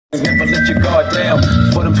Never let your guard down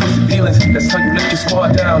for them twisted feelings. That's how you let your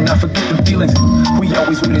squad down. Not forget them feelings. We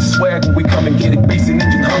always with it swag when we come and get it. Bass and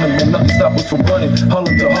engine humming. Will nothing stop us from running.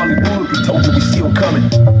 Harlem to Hollywood. We told you we still coming.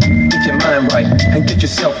 Get your mind right and get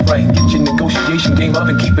yourself right. Get your negotiation game up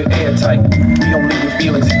and keep it airtight. We don't leave with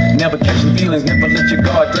feelings. Never catching feelings. Never let your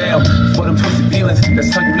guard down for them twisted feelings.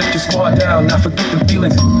 That's how you let your squad down. Not forget them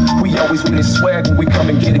feelings. We always with it swag when we come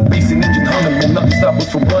and get it. Bass and engine humming. Will nothing stop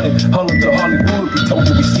us from running. Harlem to Hollywood. We told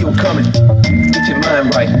you we still coming. Get your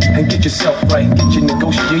mind right and get yourself right. Get your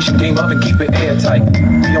negotiation game up and keep it airtight.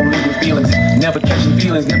 We don't leave with feelings. Never catching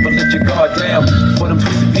feelings. Never let your guard down for them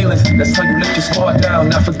twisted feelings. That's how you let your squad down.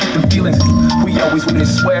 Not forget them feelings. We always with it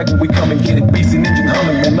swag when we come and get it. Bass and engine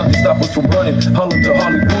humming. Will nothing stop us from running. Harlem to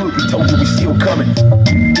Hollywood. We told you we still coming.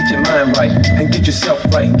 Get your mind right and get yourself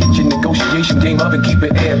right. Get your negotiation game up and keep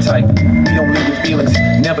it airtight. We don't leave with feelings.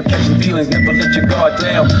 Never catching feelings. Never let your guard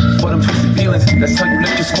down for them twisted feelings. That's how you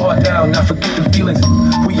let your squad down. Not forget them feelings.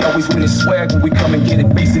 We always with it swag when we come and get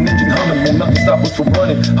it. Bass and engine humming. Will nothing stop us from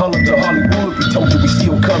running. Harlem to Hollywood. We told you we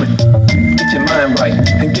still coming. Get your mind right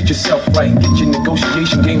and get yourself right. Get your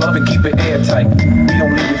negotiation game up and keep it airtight. We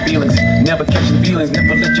don't leave with feelings. Never catching feelings.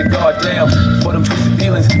 Never let your guard down for them twisted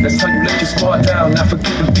feelings. That's how you let your squad down. Not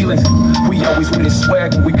forget them feelings. We always with it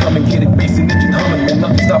swag when we come and get it. Bass and engine humming. Will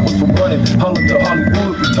nothing stop us from running. Harlem to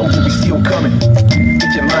Hollywood. We told you we still coming.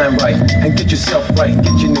 Get your mind right and get yourself right.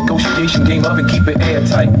 Get your negotiation game up and keep it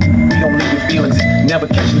airtight. We don't leave with feelings. Never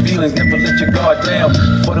catching feelings. Never let your guard down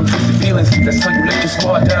for them twisted feelings. That's how you let your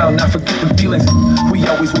squad down. Not forget them feelings. We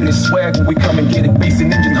always with it swag when we come and get it. Bass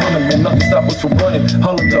and engine humming. Will nothing stop us from running.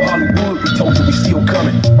 Harlem to Hollywood. We told you we still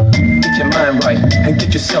coming. Get your mind right and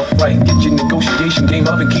get yourself right. Get your negotiation game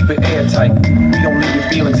up and keep it airtight. We don't leave with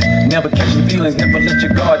feelings. Never catching feelings. Never let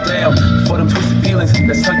your guard down for them twisted feelings.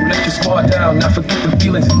 That's how you let your squad down. Not forget them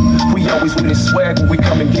feelings. We always with it swag when we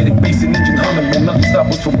come and get it. Bass and engine humming. Will nothing stop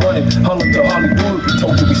us from running. Harlem to Hollywood. We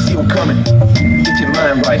told you we still coming. Get your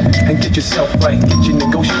mind right and get yourself right. Get your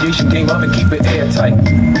negotiation game up and keep it airtight.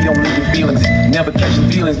 We don't leave with feelings. Never catching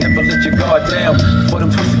feelings. Never let your guard down for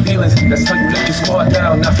them twisted feelings. That's how you let your squad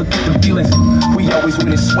down. Not forget them feelings. We always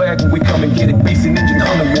with it swag when we come and get it. Bass and engine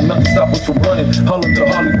humming. Will nothing stop us from running. Harlem to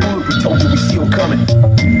Hollywood. We told you we still coming.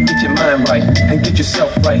 Get your mind right and get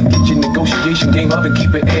yourself right. Get your negotiation game up and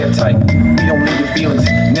keep it airtight. We don't leave with feelings.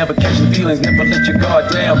 Never catching feelings. Never let your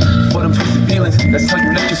guard down for them twisted feelings. That's how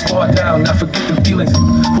you let your squad down. Not forget them feelings.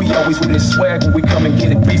 We always with it swag when we come and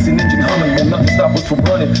get it. Bass and engine humming. Will nothing stop us from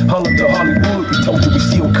running. Harlem to Hollywood. We told you we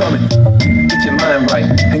still coming. Get your mind right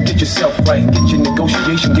and get yourself right. Get your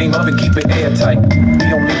negotiation game up and keep it airtight. We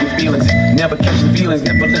don't leave with feelings. Never catching feelings.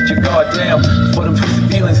 Never let your guard down for them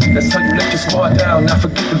twisted feelings. That's how you let your squad down. Not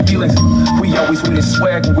forget them feelings. We always with it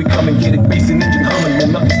swag when we come and get it. Bass and engine humming.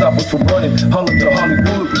 Will nothing stop us from running. Harlem to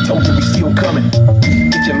Hollywood. We told you we still coming.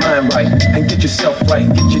 Get your mind right and get yourself right.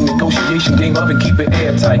 Get your negotiation game up and keep it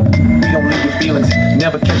airtight. We don't leave with feelings.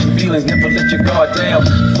 Never catching feelings. Never let your guard down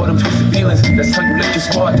for them twisted feelings. That's how you let your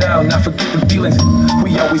squad down. Not forget them feelings.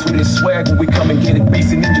 We always with it swag when we come and get it.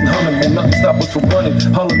 Bass and engine humming. Will nothing stop us from running.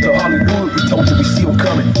 Harlem to Hollywood. We told you we still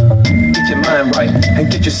coming. Get your mind right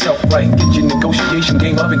and get yourself right. Get your negotiation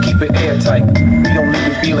game up and keep it airtight. We don't leave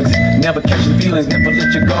with feelings. Never catching feelings. Never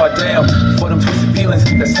let your guard down for them twisted feelings.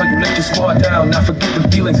 That's how you let your squad down. Not forget them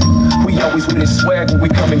feelings. We always with it swag when we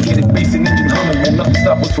come and get it. Bass and engine humming. Will nothing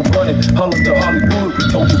stop us from running. Harlem to Hollywood.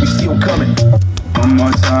 We told you we still coming. One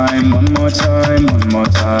more time, one more time, one more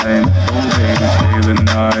time. Oh baby, feel the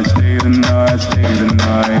night.